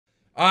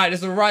Alright,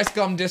 this is a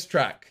RiceGum diss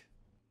track.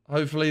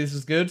 Hopefully this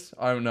is good.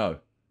 I don't know.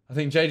 I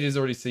think JJ's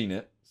already seen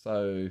it,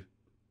 so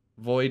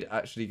Void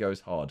actually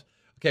goes hard.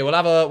 Okay, we'll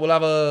have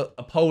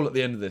a poll at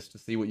the end of this to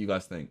see what you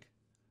guys think.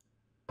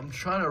 I'm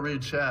trying to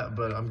read chat,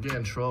 but I'm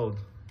getting trolled.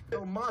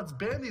 Yo, mods,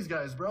 ban these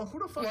guys, bro. Who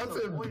the fuck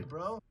is Void,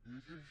 bro?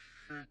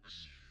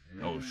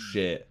 Oh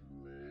shit.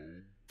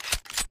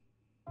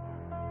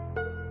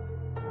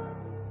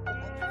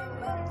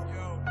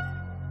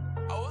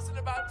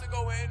 About to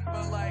go in,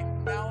 but like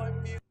now I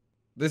feel.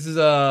 This is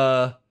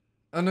I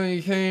know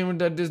you came with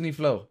that Disney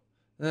flow.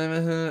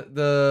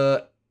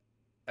 The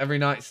Every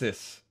Night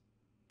Sis.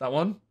 That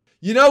one?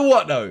 You know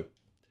what though?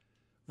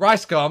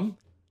 RiceGum,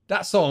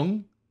 that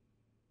song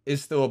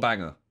is still a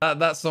banger.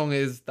 That song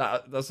is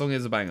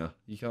a banger.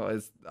 You can't,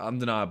 it's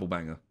undeniable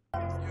banger.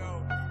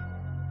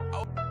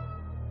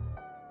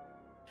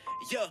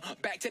 Yeah,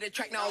 back to the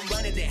track, now I'm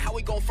running it. How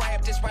we gon' fry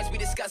up this rice, we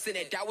discussing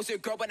it. That was your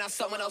girl, but now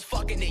someone else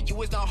fucking it. You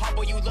was not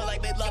humble, you look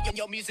like mid-loving.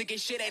 Your music and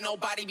shit, ain't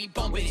nobody be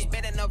bumping it.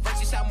 Spinning a verse,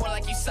 you sound more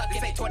like you suck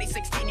it. Say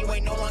 2016, you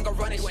ain't no longer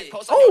running shit.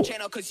 Post on your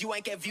channel, cause you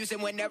ain't get views.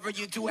 And whenever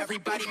you do,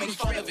 everybody makes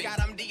fun of it. Got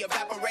the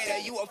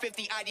evaporator, you owe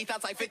 50 ID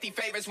thoughts like 50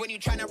 favors. When you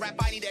tryna rap,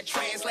 I need a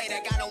translator.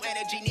 Got no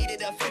energy,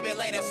 needed a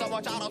defibrillator. So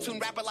much auto-tune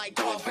rapper like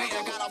Darth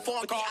Vader. Got a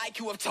phone call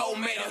IQ of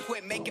tomato.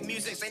 Quit making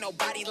music, ain't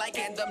nobody like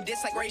it. Them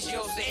diss like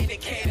ratios, the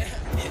indicator.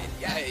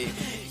 Yeah.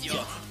 Yo,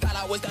 thought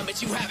I was done,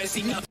 but you haven't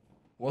seen nothing.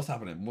 What's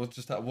happening? What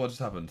just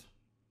happened?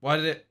 Why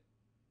did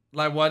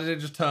it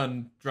just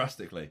turn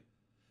drastically?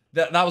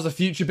 That was a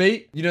future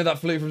beat? You know that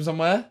flew from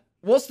somewhere?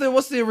 What's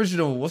the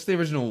original? What's the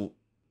original?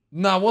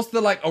 Nah, what's the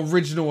like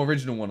original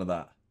one of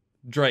that?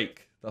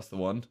 Drake, that's the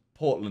one.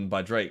 Portland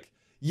by Drake.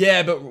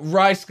 Yeah, but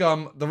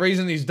RiceGum, the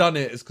reason he's done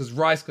it is because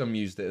RiceGum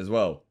used it as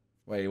well.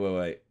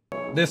 Wait.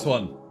 This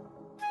one.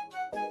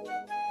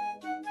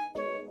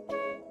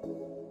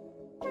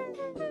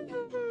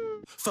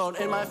 Phone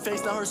in my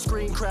face, now her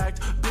screen cracked.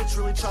 Bitch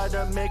really tried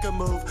to make a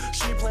move.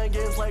 She playing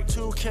games like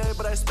 2K,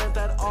 but I spent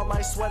that on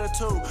my sweater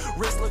too.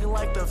 Wrist looking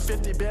like the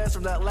 50 bands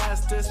from that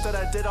last diss that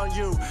I did on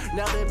you.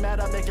 Now they mad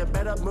I'm making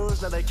better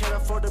moves. Now they can't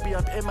afford to be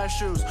up in my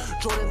shoes.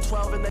 Jordan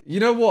 12 and they... You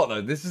know what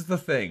though? This is the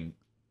thing.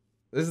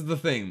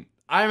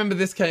 I remember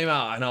this came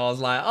out and I was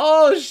like,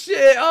 oh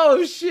shit.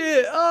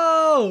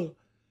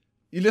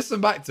 You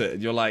listen back to it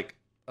and you're like,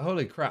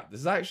 holy crap.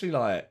 This is actually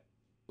like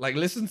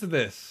listen to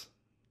this.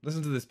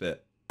 Listen to this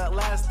bit. That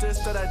last diss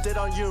that I did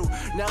on you.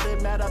 Now they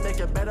mad I'm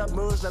making better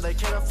moves. Now they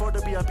can't afford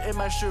to be up in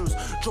my shoes.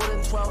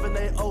 Jordan 12 and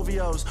they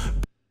OVOs.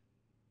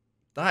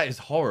 That is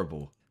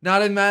horrible. Now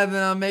they're mad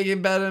that I'm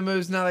making better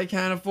moves. Now they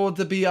can't afford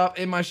to be up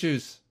in my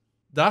shoes.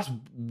 That's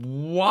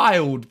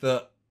wild.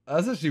 That's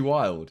actually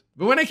wild.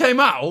 But when it came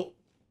out,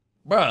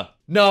 bruh.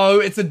 No,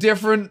 it's a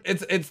different.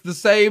 It's the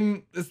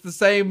same.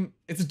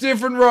 It's a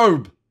different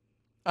robe.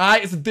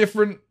 Alright, it's a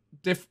different.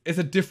 It's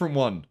a different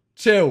one.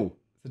 Chill.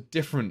 It's a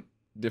different.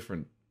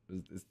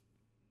 It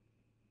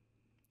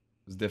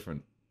was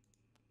different.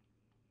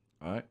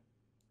 Alright?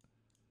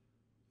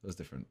 It was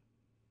different.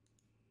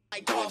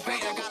 Like Darth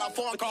Vader, got a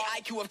phone call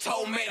IQ of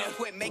tomato.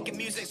 Quit making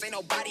music, ain't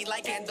nobody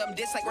like it. Them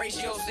diss like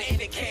ratios, the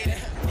indicator.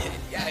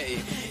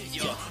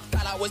 Yo,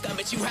 thought I was done,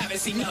 but you haven't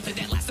seen nothing.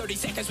 That last 30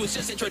 seconds was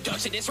just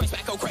introduction. This race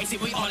back go crazy,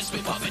 we all just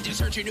been pumping. Just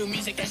heard your new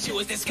music, that shit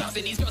was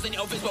disgusting. These girls in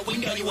your face, but we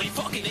know you ain't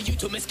fucking. The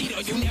YouTube mosquito,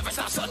 you never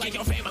stop sucking.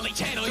 Your family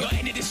channel, you're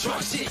ending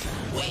destruction.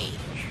 Wait.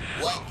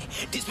 What?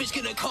 This bitch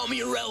gonna call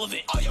me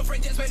irrelevant. All your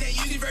friends just been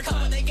using for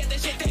common. They get the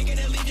shit, they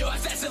gonna leave you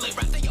ass desolate.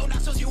 Rap to your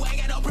nostrils, you ain't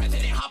got no breath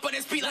in it. Hop on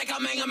this beat like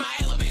I'm hanging my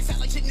element. Sound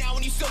like shit now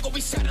when you still go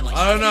be sounding like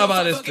I don't know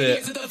about this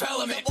bit.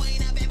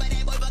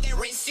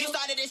 You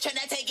started this trend,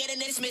 I take it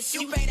and dismiss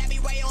you. Pray that be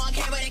way on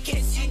camera to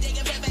kiss you. Dig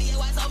a flip and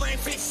your ass over and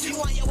fix you.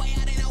 On your way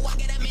out and I'll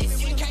walk and I miss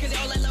you. Cause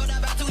they'll let load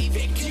about to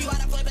evict you.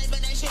 Out of flip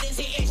but that shit is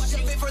hitting.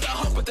 Save it for the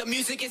hope, but the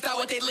music is not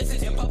what they listen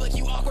to. In public,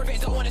 you awkward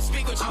fans don't want to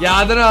speak with you. Yeah,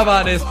 I don't know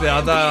about this bit. I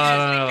don't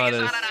know about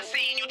this.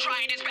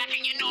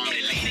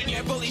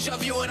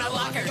 Shove you in a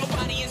locker. Your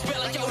body is built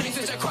like your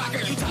name's a crocker.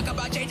 You talk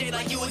about JJ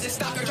like you was a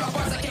stalker. Drop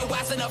bars like you're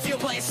waxing up, you're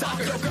playing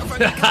soccer. Your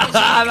girlfriend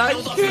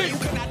you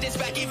could not diss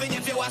back even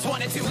if your ass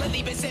wanted to.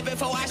 Leave it sipping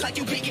for ash like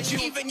you Pikachu.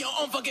 Even your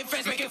own fucking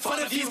friends making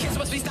fun of you. Kids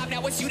must be stopped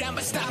now, it's you down,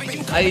 but stopping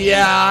you.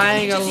 Yeah, I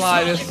ain't gonna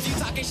lie. If you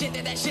talking shit,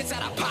 then that shit's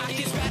out of pocket.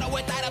 This battle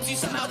with items, you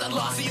somehow done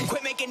lost. So you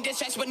quit making diss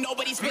tracks when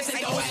nobody's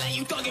missing. Don't act like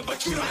you thugging,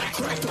 but you know that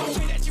crypto.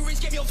 Say that you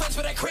rich, give your friends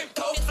for that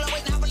crypto. This flow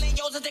is not really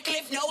yours at the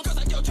cliff notes. Cause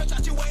like your church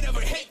out, you ain't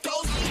ever hit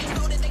those.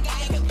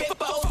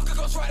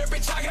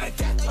 I got a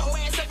death no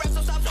ass and rap,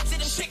 so stop flexing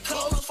them shit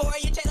clothes. For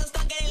your channel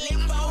stuck in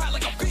limbo. Hard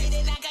like a bitch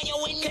and I got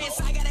your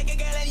witness. I gotta get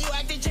girl and you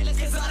acting jealous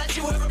cause all that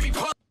you ever be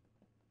part.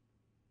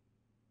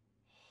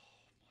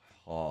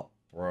 My heart,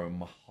 bro,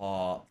 my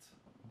heart.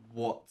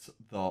 What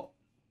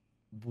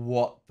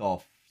the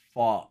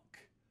fuck?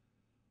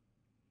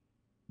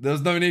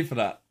 There's no need for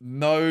that.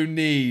 No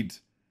need.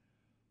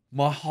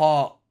 My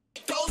heart.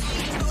 Those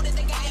know that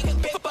the guy I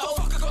can bit bow.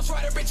 Fuck a ghost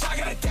rider, bitch, I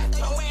got a death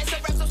no ass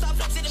and rap, so stop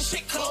flexing them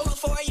shit clothes.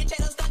 For your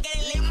channel stuck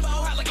in limbo.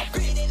 Hard like a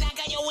bitch and I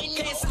got your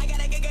witness. I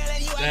gotta get girl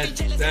and you acting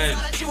jealous cause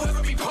all that you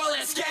ever be part of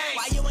this game.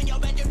 Why you in your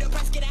bed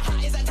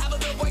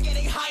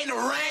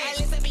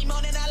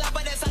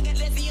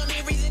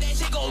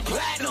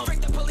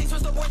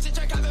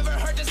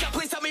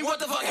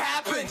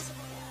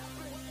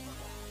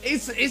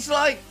It's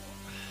like,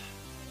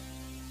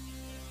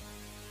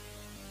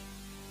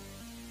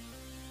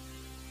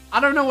 I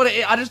don't know what it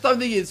is. I just don't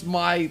think it's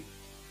I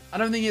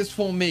don't think it's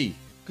for me.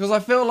 Because I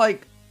feel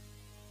like,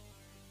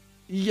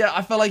 yeah,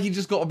 I felt like he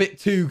just got a bit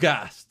too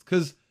gassed.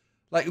 Because,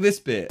 like, this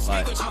bit,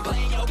 like,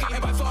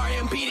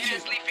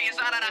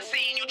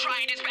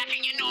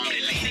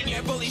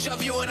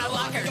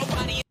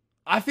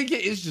 I think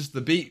it is just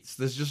the beats.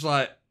 There's just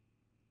like,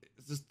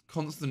 it's just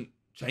constant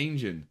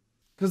changing.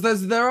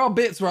 Because there are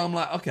bits where I'm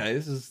like, okay,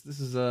 this is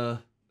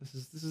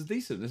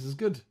decent. This is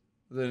good.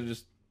 And then it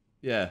just,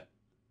 yeah,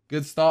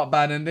 good start,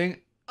 bad ending.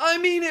 I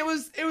mean, it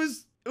was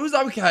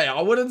okay.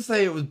 I wouldn't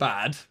say it was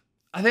bad.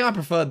 I think I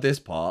preferred this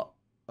part.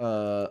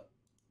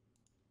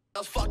 I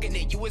was fucking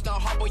it. You was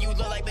not humble. You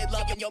look like they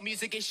loving your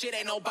music and shit.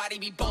 Ain't nobody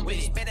be bumping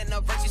it. Spinning a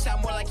verse, you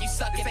sound more like you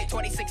suck it. Say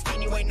 2016,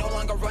 you ain't no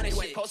longer running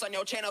shit. Post on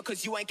your channel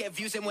cause you ain't get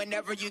views, and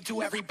whenever you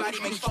do, everybody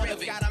makes fun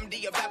of it. Got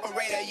the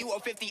evaporator. You owe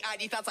 50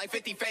 ID thoughts like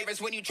 50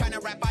 favors when you trying to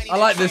rap. I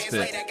like this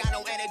bit. Got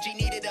no energy,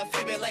 needed a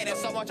defibrillator.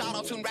 So much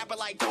auto-tune rapper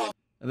like dog.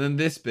 And then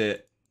this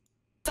bit.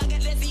 Like, the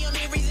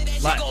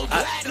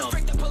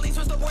police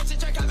was the worst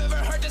track I've ever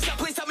heard. Just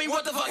please tell me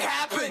what the fuck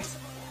happened.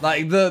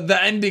 Like the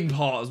ending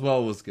part as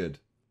well was good.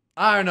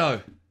 I don't know.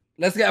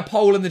 Let's get a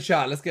poll in the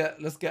chat. Let's get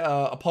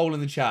a poll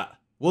in the chat.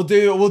 We'll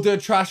do a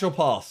trash or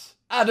pass.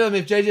 Adam,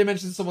 if JJ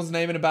mentions someone's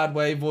name in a bad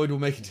way, Void will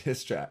make a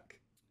diss track.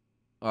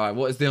 All right,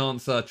 what is the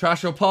answer?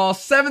 Trash or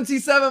pass?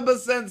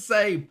 77%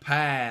 say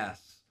pass.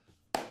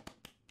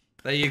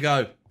 There you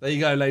go. There you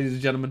go, ladies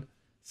and gentlemen.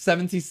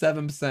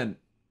 77%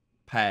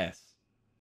 pass.